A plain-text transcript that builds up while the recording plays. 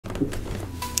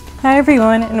Hi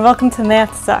everyone, and welcome to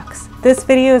MathSux. This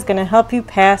video is going to help you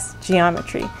pass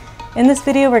geometry. In this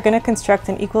video we're going to construct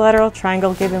an equilateral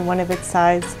triangle given one of its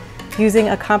sides using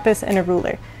a compass and a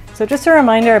ruler. So just a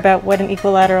reminder about what an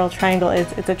equilateral triangle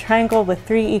is. It's a triangle with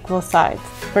 3 equal sides.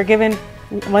 If we're given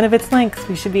one of its lengths,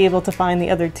 we should be able to find the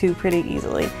other 2 pretty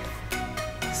easily.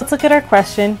 So let's look at our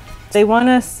question. They want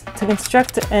us to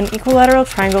construct an equilateral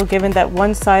triangle given that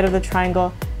one side of the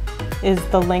triangle is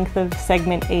the length of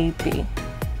segment AB.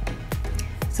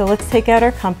 So let's take out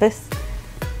our compass,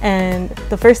 and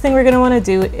the first thing we're going to want to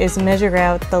do is measure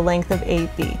out the length of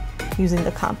AB using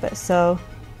the compass. So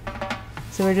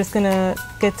we're just going to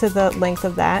get to the length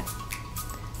of that,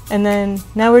 and then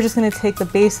now we're just going to take the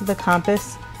base of the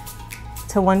compass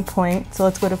to one point. So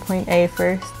let's go to point A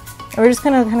first, and we're just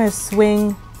going to kind of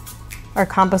swing our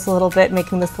compass a little bit,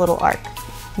 making this little arc.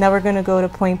 Now we're going to go to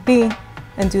point B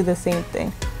and do the same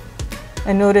thing,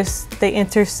 and notice they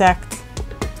intersect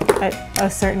at a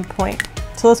certain point.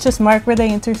 So let's just mark where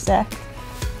they intersect.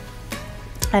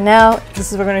 And now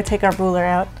this is where we're going to take our ruler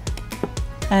out,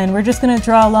 and we're just going to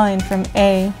draw a line from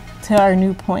A to our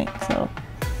new point.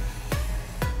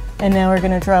 And now we're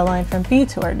going to draw a line from B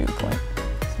to our new point.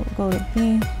 So we'll go to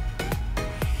B,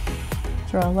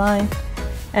 draw a line,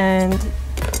 and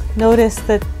notice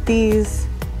that these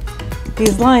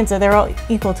lines they're all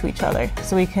equal to each other,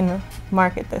 so we can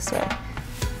mark it this way.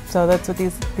 So that's what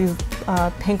these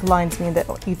pink lines mean, that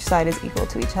each side is equal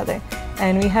to each other.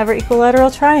 And we have our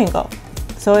equilateral triangle.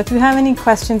 So if you have any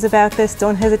questions about this,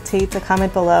 don't hesitate to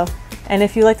comment below. And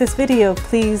if you like this video,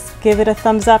 please give it a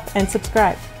thumbs up and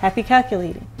subscribe. Happy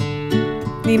calculating!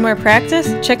 Need more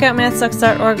practice? Check out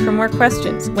MathSux.org for more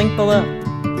questions. Link below.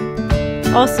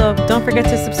 Also, don't forget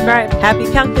to subscribe. Happy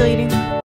calculating!